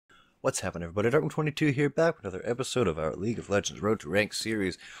What's happening, everybody? Darkmoon22 here, back with another episode of our League of Legends Road to Rank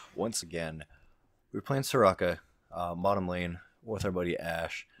series. Once again, we're playing Soraka, bottom lane, with our buddy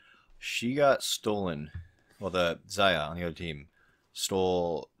Ashe. She got stolen. Well, the Xayah on the other team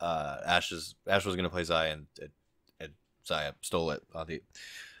stole Ashe's. Ashe was going to play Xayah, and Xayah stole it.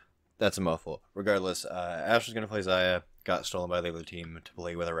 That's a mouthful. Regardless, Ashe was going to play Xayah, got stolen by the other team to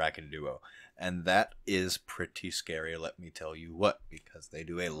play with a Rakan duo. And that is pretty scary, let me tell you what, because they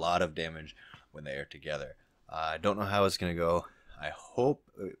do a lot of damage when they are together. I don't know how it's going to go. I hope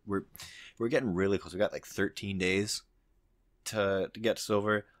we're getting really close. We got like 13 days to get to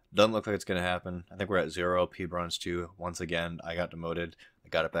silver. Doesn't look like it's going to happen. I think we're at 0 P bronze 2. Once again, I got demoted. I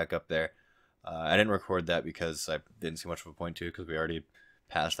got it back up there. I didn't record that because I didn't see much of a point to, because we already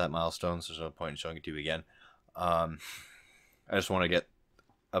passed that milestone, so there's no point in showing it to you again. I just want to get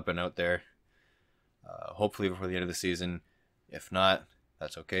up and out there. Hopefully before the end of the season. If not,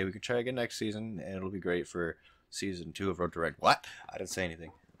 that's okay. We can try again next season, and it'll be great for season 2 of Road to Rank. What? I didn't say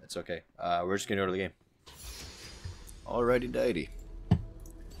anything. It's okay. We're just gonna go to the game. Alrighty, dighty.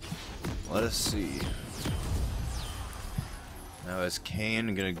 Let us see. Now is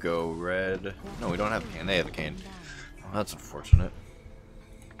Kayn gonna go red? No, we don't have Kayn. They have a Kayn. Well, that's unfortunate.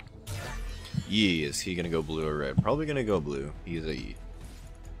 Yi, is he gonna go blue or red? Probably gonna go blue. He's a Yi.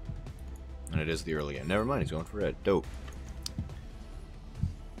 And it is the early game. Never mind, he's going for red. Dope.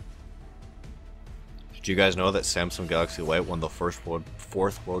 Did you guys know that Samsung Galaxy Light won the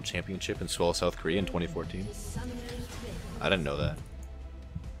fourth World Championship in Seoul, South Korea in 2014? I didn't know that.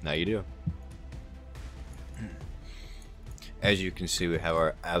 Now you do. As you can see, we have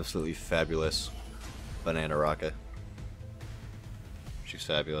our absolutely fabulous Banana Raka. She's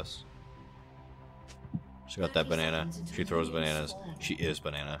fabulous. She got that banana. She throws bananas. She is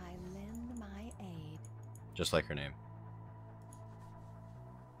banana. Just like her name.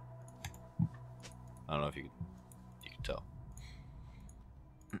 I don't know if you can tell.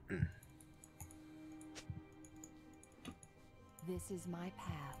 This is my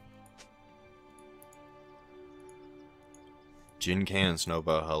path. Jhin can snow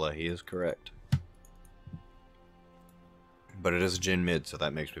Valhalla, he is correct. But it is a Jhin mid, so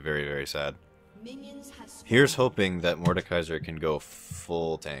that makes me very, very sad. Here's hoping that Mordekaiser can go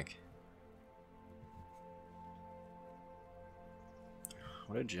full tank.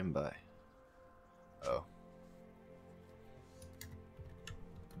 What did Jim buy? Oh.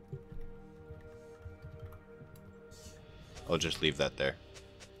 I'll just leave that there.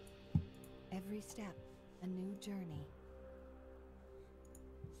 Every step, a new journey.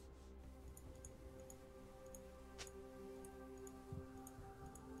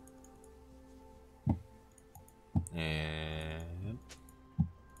 And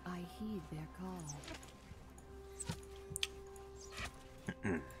I heed their call.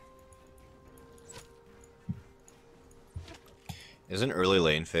 Isn't early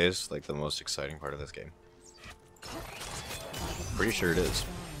lane phase like the most exciting part of this game? Pretty sure it is.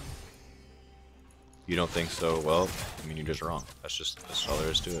 You don't think so? Well, I mean, you're just wrong. That's all there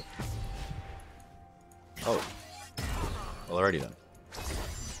is to it. Oh. Well, already done.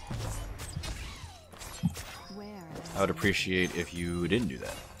 I would appreciate if you didn't do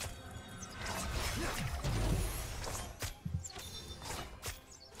that.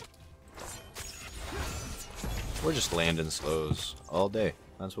 We're just landing slows all day.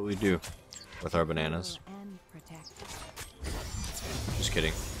 That's what we do with our bananas. Just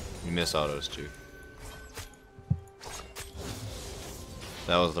kidding. We miss autos too.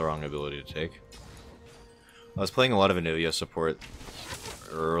 That was the wrong ability to take. I was playing a lot of Anivia support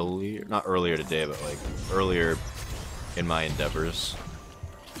earlier, not earlier today, but like earlier in my endeavors.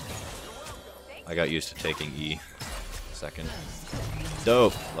 I got used to taking E second.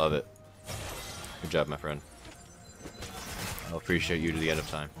 Dope. Love it. Good job, my friend. I'll appreciate you to the end of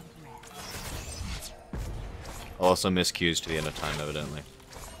time. I'll also miss Qs to the end of time, evidently.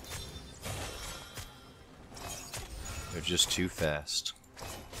 They're just too fast.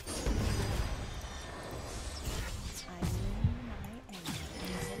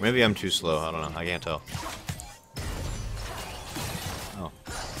 Maybe I'm too slow, I don't know, I can't tell. Oh,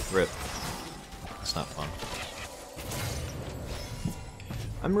 rip. That's not fun.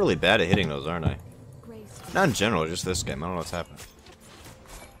 I'm really bad at hitting those, aren't I? Not in general, just this game. I don't know what's happening.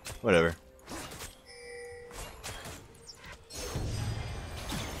 Whatever.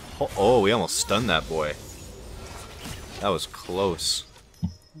 Oh, we almost stunned that boy. That was close.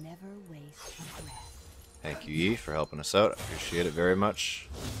 Never waste a breath. Thank you, Yi, for helping us out. I appreciate it very much.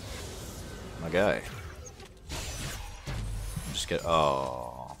 My guy. Just get.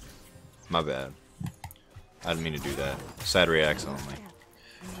 Oh. My bad. I didn't mean to do that. Sad reacts only. A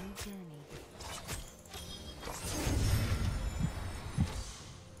new journey.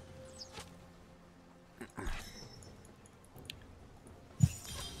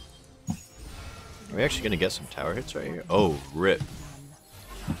 we actually gonna get some tower hits right here? Oh, rip.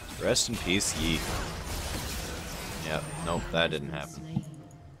 Rest in peace, Yi. Yep, nope, that didn't happen.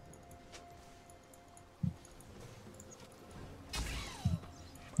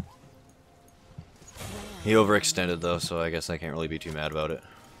 He overextended though, so I guess I can't really be too mad about it.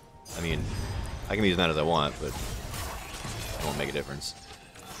 I mean, I can be as mad as I want, but it won't make a difference.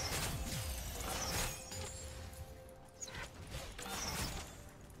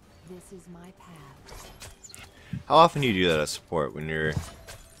 This is my path. How often do you do that as support when you're,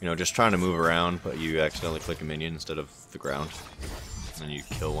 just trying to move around, but you accidentally click a minion instead of the ground, and then you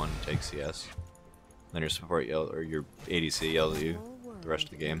kill one and take CS? Then your support yells, or your ADC yells at you the rest of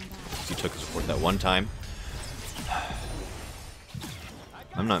the game. You took a support that one time.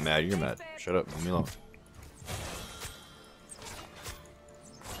 I'm not mad, you're mad. Shut up, leave me alone.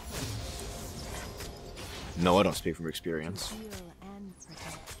 No, I don't speak from experience. Heal and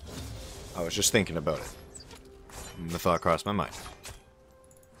protect. I was just thinking about it. And the thought crossed my mind.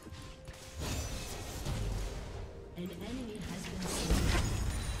 An enemy has been slain.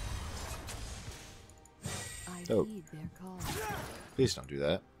 I Oh. heed their call. Please don't do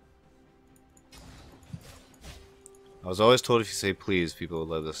that. I was always told if you say please, people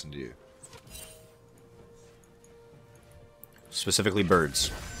will listen to you. Specifically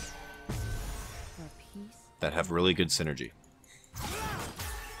birds For peace. that have really good synergy.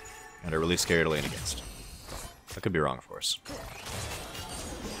 And are really scary to lane against. I could be wrong, of course.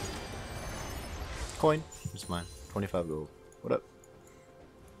 Coin. It's mine. 25 gold. What up?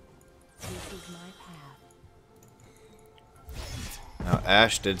 This is my path. Now,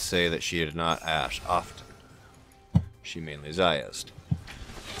 Ashe did say that she did not Ashe often. She mainly Zayased.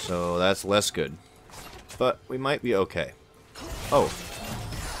 So that's less good. But we might be okay. Oh.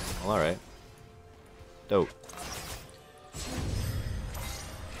 Well, alright. Dope.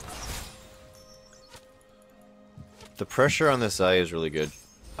 The pressure on this Zaya is really good.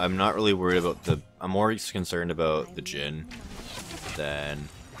 I'm not really worried about the... I'm more concerned about the Jhin than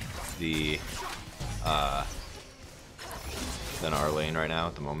the... than our lane right now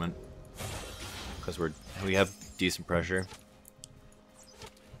at the moment. Because we have decent pressure.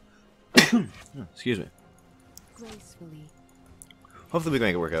 Excuse me. Gracefully. Hopefully we can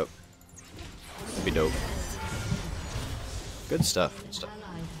make it work out. That'd be dope. Good stuff. Good stuff.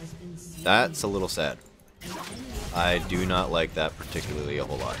 Ally has been slain. That's a little sad. I do not like that particularly a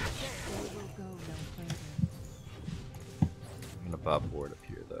whole lot. They will go no further. I'm gonna pop a ward up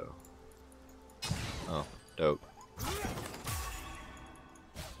here though. Oh, dope.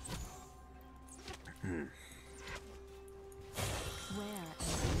 Where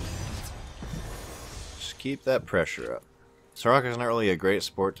Just keep that pressure up. Soraka's not really a great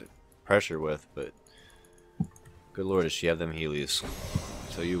sport to pressure with, but good lord, does she have them Heelys?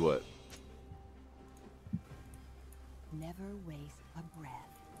 Tell you what. never waste a breath.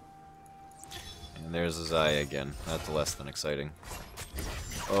 And there's a Zaya again. That's less than exciting.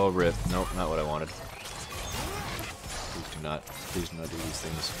 Oh, rip. Nope, not what I wanted. Please do not do these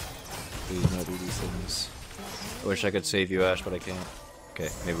things. Please do not do these things. I wish I could save you, Ashe, but I can't. Okay,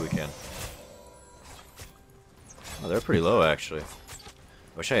 maybe we can. Oh, they're pretty low, actually.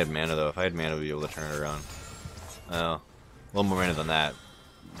 I wish I had mana, though. If I had mana, we'd be able to turn it around. Well, a little more mana than that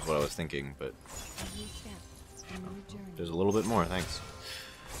is what I was thinking, but Every step, a new journey. there's a little bit more. Thanks.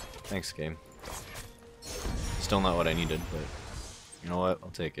 Thanks, game. Still not what I needed, but you know what? I'll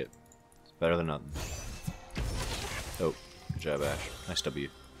take it. It's better than nothing. Oh, good job, Ashe. Nice W.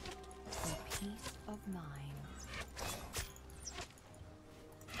 For peace of mind.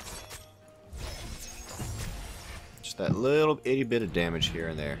 Just that little itty bit of damage here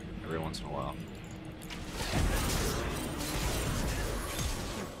and there every once in a while. To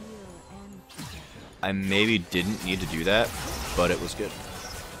heal and protect. I maybe didn't need to do that, but it was good.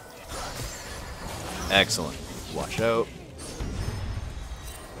 Excellent. Watch out.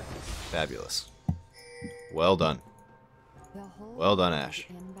 Fabulous. Well done. The whole Well done, world Ashe.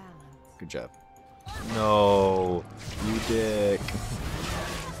 in balance. Good job. No, you dick.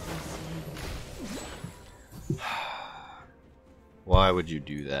 Why would you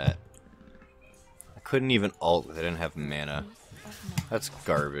do that? I couldn't even ult because I didn't have mana. Peace of mind. That's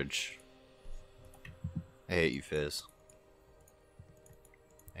garbage. I hate you, Fizz.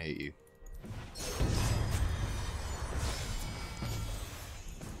 I hate you.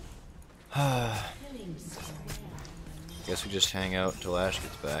 Killing spree. Guess we just hang out until Ashe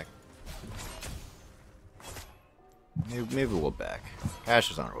gets back. Maybe we'll back.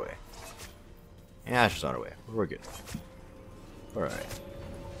 Ashe is on her way. Yeah, Ashe is on her way. We're good. Alright.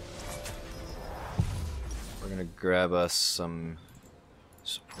 We're gonna grab us some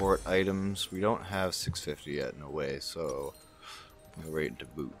support. import items. We don't have 650 yet, no way, so we'll go right into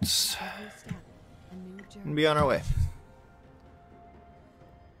boots Every step, a new and journey. be on our way.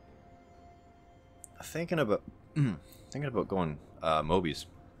 Thinking about going Mobies,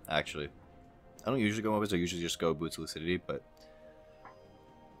 actually. I don't usually go Mobies, I usually just go Boots of Lucidity, but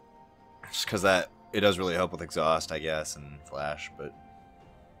just because that it does really help with exhaust, I guess, and flash, but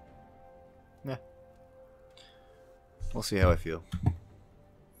yeah. We'll see how I feel.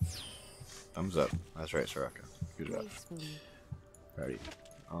 Thumbs up. That's right, Soraka. Good job. Gracefully. Ready.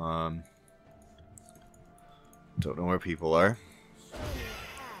 Don't know where people are.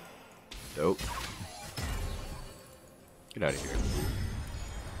 Dope. Get out of here.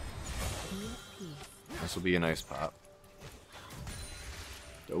 Be at peace. This will be a nice pop.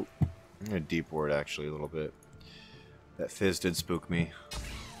 Dope. I'm gonna deep ward actually a little bit. That fizz did spook me.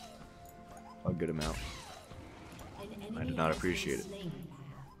 A good amount. I did not appreciate it.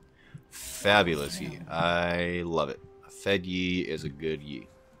 Fabulous Yi. I love it. A fed Yi is a good Yi.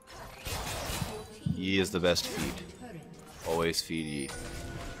 Yi is the best feed. Always feed Yi.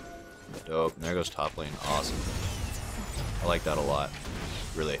 Dope. And there goes top lane. Awesome. I like that a lot.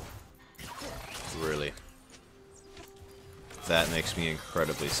 Really. Really. That makes me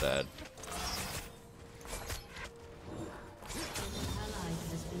incredibly sad.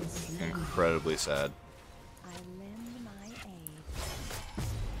 Incredibly sad. I lend my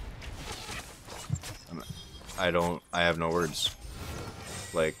aid. I have no words.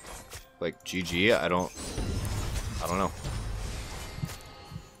 Like GG, I don't know.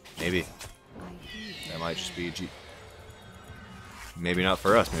 Maybe. I heed That might just be G. Maybe not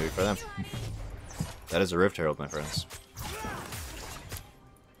for us, maybe for them. That is a Rift Herald, my friends.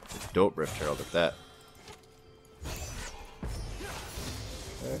 Dope Rift Herald at that.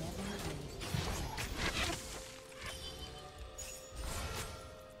 Okay.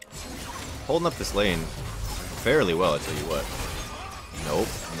 Holding up this lane fairly well, I tell you what. Nope,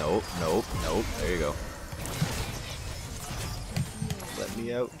 nope, nope, nope. There you go. Let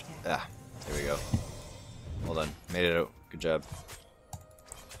me out. Ah, there we go. Well done. Made it out. Good job.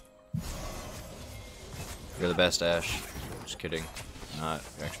 You're the best, Ash. Just kidding. Not.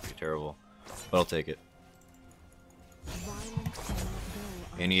 You're actually pretty terrible. But I'll take it. violence cannot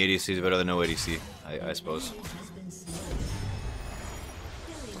go Any ADC is better than no ADC, I suppose.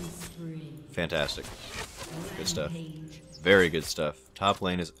 Fantastic. Good stuff. Very good stuff. Top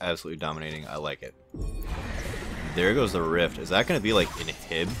lane is absolutely dominating. I like it. There goes the Rift. Is that going to be like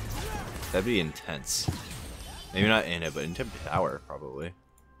inhib? That'd be intense. Maybe not inhib, but inhib tower, probably.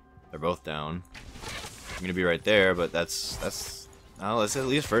 They're both down. I'm going to be right there, but that's oh, let's at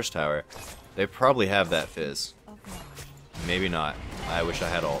least first tower. They probably have that fizz. of mine. Maybe not. I wish I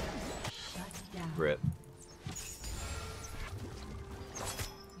had ult. Rip.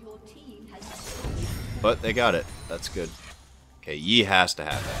 But they got it. That's good. Okay, Yi has to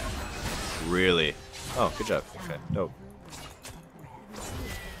have that. Really? Oh, good job. Okay, dope.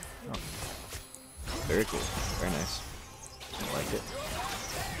 Oh. Very cool. Very nice. I like it.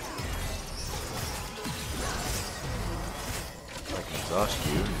 I can exhaust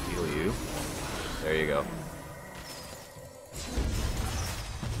you and heal you. There you go.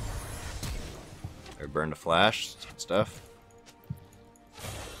 Or burn to flash. Good stuff.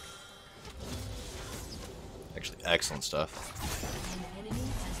 Actually, excellent stuff.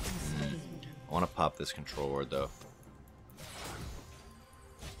 I want to pop this control ward though.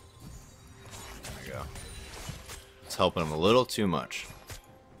 There we go. It's helping him a little too much.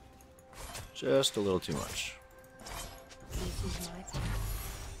 Just a little too much. This is my path.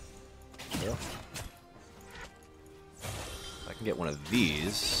 Well, if I can get one of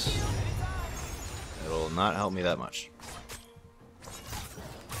these, it'll not help me that much.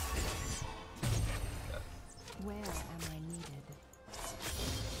 Where am I needed?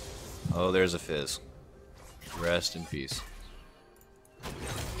 Oh, there's a fizz. Rest in peace.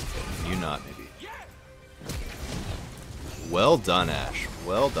 Okay, you not, maybe. Well done, Ash.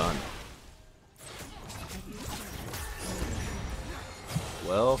 Well done.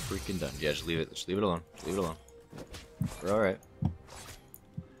 Well freaking done. Yeah, just leave it. Just leave it alone. Just leave it alone. We're alright.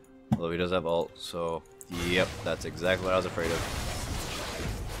 Although he does have ult, so... Yep, that's exactly what I was afraid of.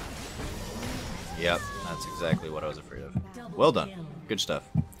 Yep, that's exactly what I was afraid of. Well done. Good stuff.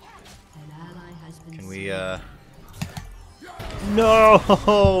 Can we,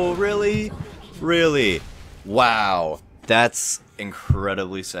 No! Really? Really? Wow. That's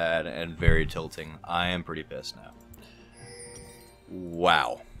incredibly sad and very tilting. I am pretty pissed now.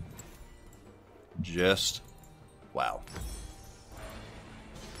 Wow. Just... wow.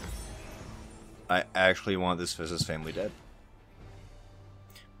 I actually want this Fizz's family dead.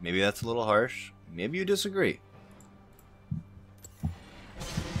 Maybe that's a little harsh. Maybe you disagree.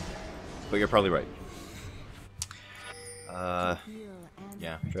 But you're probably right.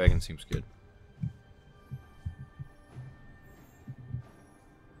 Yeah, dragon seems good.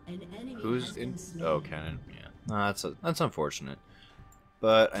 An enemy Who's has in? been slain. Oh, Cannon. Yeah, no, that's unfortunate.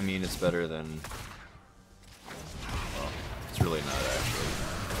 But I mean, it's better than. Well, it's really not actually.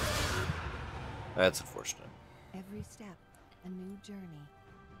 That's unfortunate. Every step, a new journey.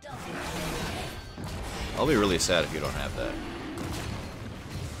 I'll be really sad if you don't have that.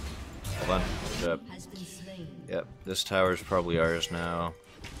 Hold on. Good job. Has been slain. Yep, this tower's probably ours now.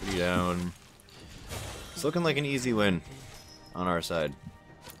 Pretty down. It's looking like an easy win on our side.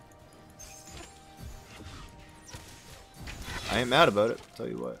 I ain't mad about it, tell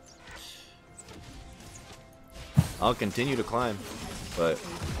you what. I'll continue to climb, but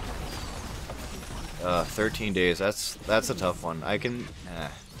 13 days, that's a tough one. I can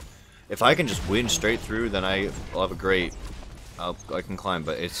if I can just win straight through, then I'll have a great I can climb,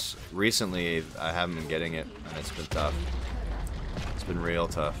 but it's recently I haven't been getting it and it's been tough. It's been real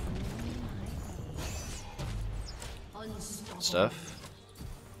tough. Stuff.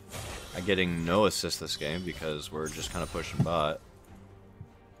 I'm getting no assist this game because we're just kind of pushing bot.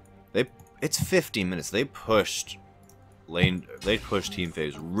 It's 15 minutes. They pushed team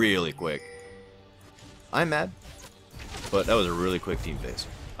phase really quick. I'm mad, but that was a really quick team phase.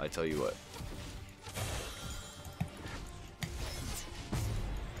 I tell you what.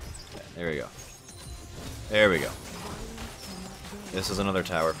 Yeah, there we go. There we go. This is another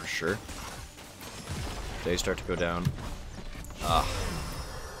tower for sure. They start to go down. Ah.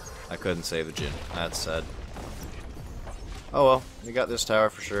 I couldn't save the Jhin. That's sad. Oh well, we got this tower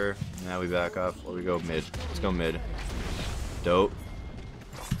for sure. Now we back off. Or we go mid. Let's go mid. Dope.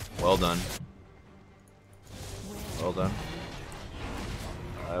 Well done. Well done.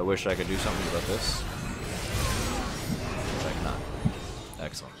 I wish I could do something about this. But I cannot.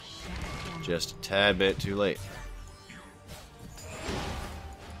 Excellent. Just a tad bit too late.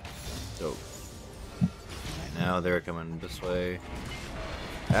 Dope. Okay, now they're coming this way.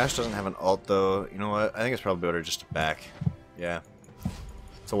 Ashe doesn't have an ult though. You know what? I think it's probably better just to back. Yeah.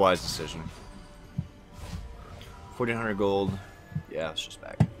 It's a wise decision. 1400 gold. Yeah, let's just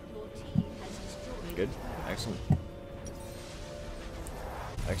back. Good. Excellent.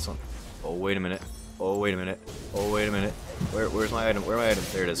 Excellent. Oh, wait a minute. Oh, wait a minute. Oh, wait a minute. Where's my item? Where's my item?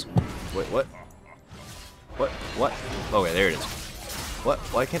 There it is. Wait, what? What? Okay, there it is. What?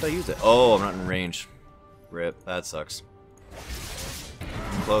 Why can't I use it? Oh, I'm not in range. Rip. That sucks.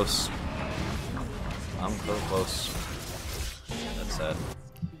 I'm close. I'm so close. That's sad.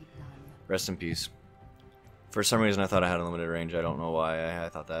 Rest in peace. For some reason I thought I had unlimited range. I don't know why I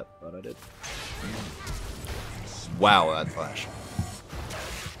thought that, but I did. Wow, that flash.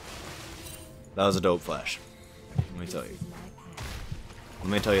 That was a dope flash. Let me tell you. Let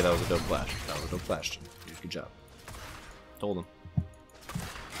me tell you that was a dope flash. That was a dope flash. Good job. Told him.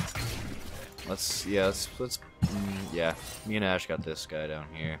 Let's yeah. Me and Ashe got this guy down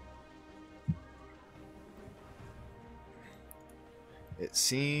here. It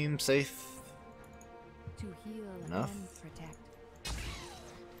seems safe To heal enough. and protect.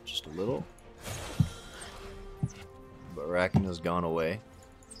 Just a little. But Rakan has gone away.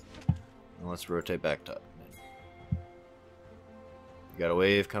 And let's rotate back to mid. You got a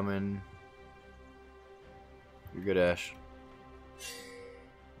wave coming. You're good, Ashe.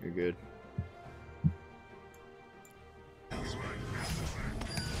 You're good.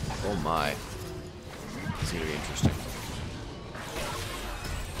 Oh my. This is gonna be interesting.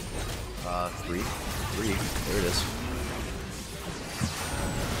 3. There it is.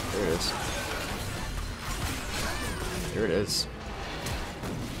 There it is. There it is.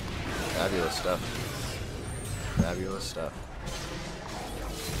 Fabulous stuff. Fabulous stuff.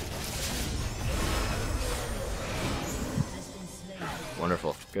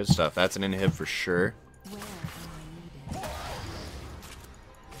 Wonderful. Good stuff. That's an inhib for sure. Where am I needed?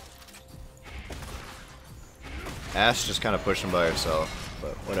 Ashe just kind of pushing by herself,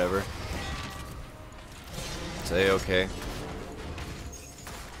 but whatever. It's A-okay.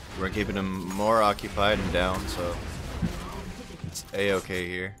 We're keeping him more occupied and down, so it's A-okay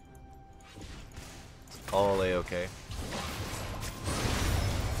here. It's all A-okay.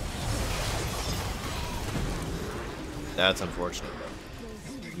 That's unfortunate,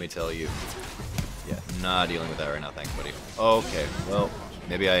 though. Let me tell you. Yeah, not dealing with that right now, thanks, buddy. Okay, well,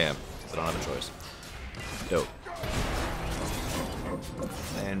 maybe I am, because I don't have a choice. Dope.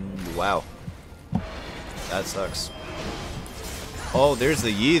 And wow. That sucks. Oh, there's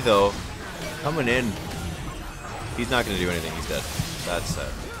the Yi though. Coming in. He's not gonna do anything, he's dead. That's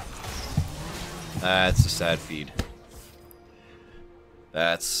sad. That's a sad feed.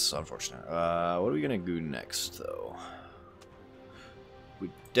 That's unfortunate. What are we gonna do next, though? We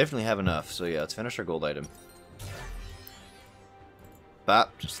definitely have enough, so yeah, let's finish our gold item.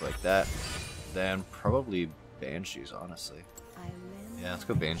 Bop, just like that. Then probably Banshees, honestly. Yeah, let's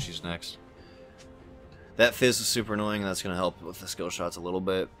go Banshees next. That Fizz is super annoying, and that's gonna help with the skill shots a little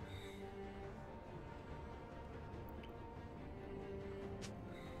bit.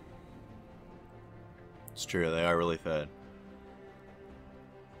 It's true, they are really fed.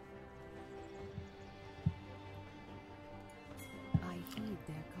 I heed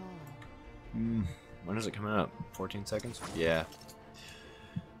their call. When is it coming up? 14 seconds? Yeah.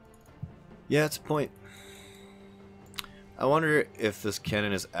 Yeah, it's a point. I wonder if this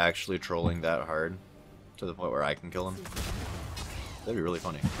Kennen is actually trolling that hard to the point where I can kill him. That'd be really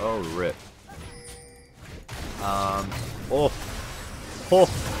funny. Oh, rip. Oh.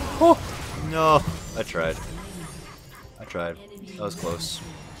 No. I tried. That was close.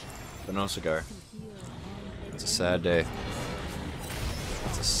 But no cigar. It's a sad day.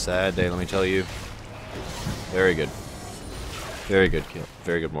 It's a sad day, let me tell you. Very good. Very good kill.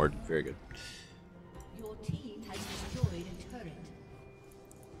 Very good, Mord. Very good. Your team has destroyed a turret.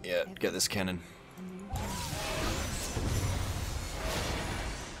 Yeah, get this cannon.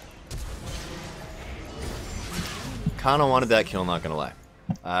 Kinda wanted that kill, not gonna lie.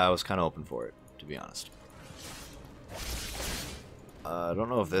 I was kinda hoping for it, to be honest. I don't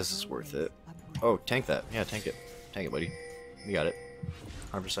know if this is worth it. Oh, tank that. Yeah, tank it. Tank it, buddy. You got it.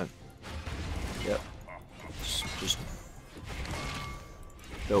 100%. Yep. Just...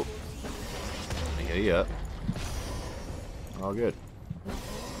 Nope. Yeah, yeah. All good.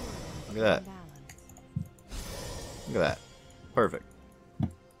 Look at that. Look at that. Perfect.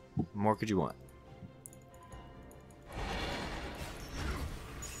 What more could you want?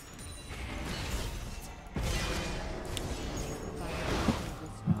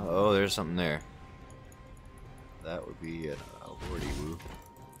 Oh, there's something there. That would be a lordy woo.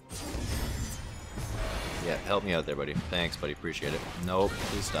 Yeah, help me out there, buddy. Thanks, buddy. Appreciate it. Nope.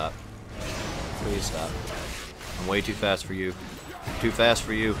 Please stop. Please stop. I'm way too fast for you. I'm too fast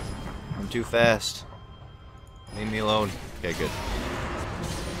for you. I'm too fast. Leave me alone. Okay, good.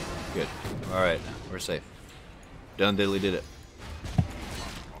 Good. Alright, we're safe. Done diddly did it.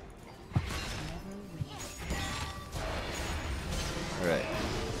 Alright.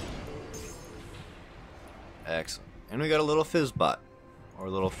 Excellent. And we got a little Fizz bot. Or a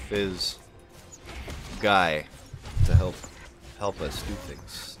little Fizz guy to help us do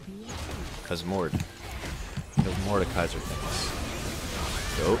things. Because Mord. Because Mordekaiser things.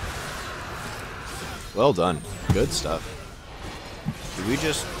 Dope. Well done. Good stuff. Did we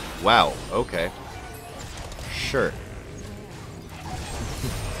just... Wow. Okay. Sure.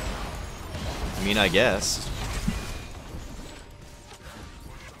 I mean, I guess.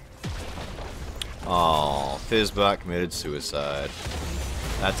 Aw, Fizzbot committed suicide.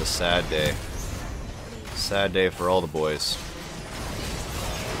 That's a sad day. Sad day for all the boys.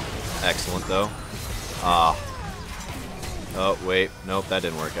 Excellent, though. Ah. Oh, wait. Nope, that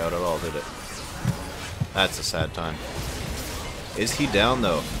didn't work out at all, did it? That's a sad time. Is he down,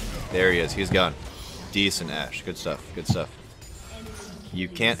 though? There he is. He's gone. Decent, Ash. Good stuff. Good stuff. You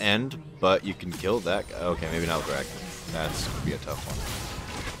can't end, but you can kill that guy. Okay, maybe not with Ragnar. That's going to be a tough one.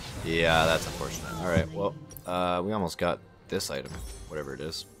 Yeah, that's unfortunate. Alright, well, we almost got this item. Whatever it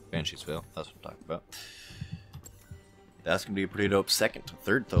is. Banshee's Veil. That's what I'm talking about. That's going to be a pretty dope second.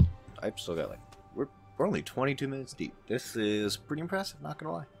 Third, though. I've still got, like... We're only 22 minutes deep. This is pretty impressive, not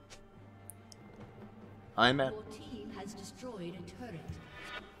going to lie. I'm at... Your team has destroyed a turret.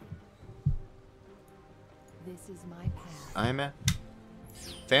 This is my path. I'm at...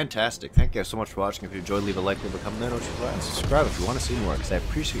 Fantastic. Thank you guys so much for watching. If you enjoyed, leave a like, leave a comment, and subscribe if you want to see more, because I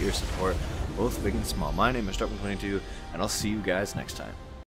appreciate your support, both big and small. My name is Darkman22, and I'll see you guys next time.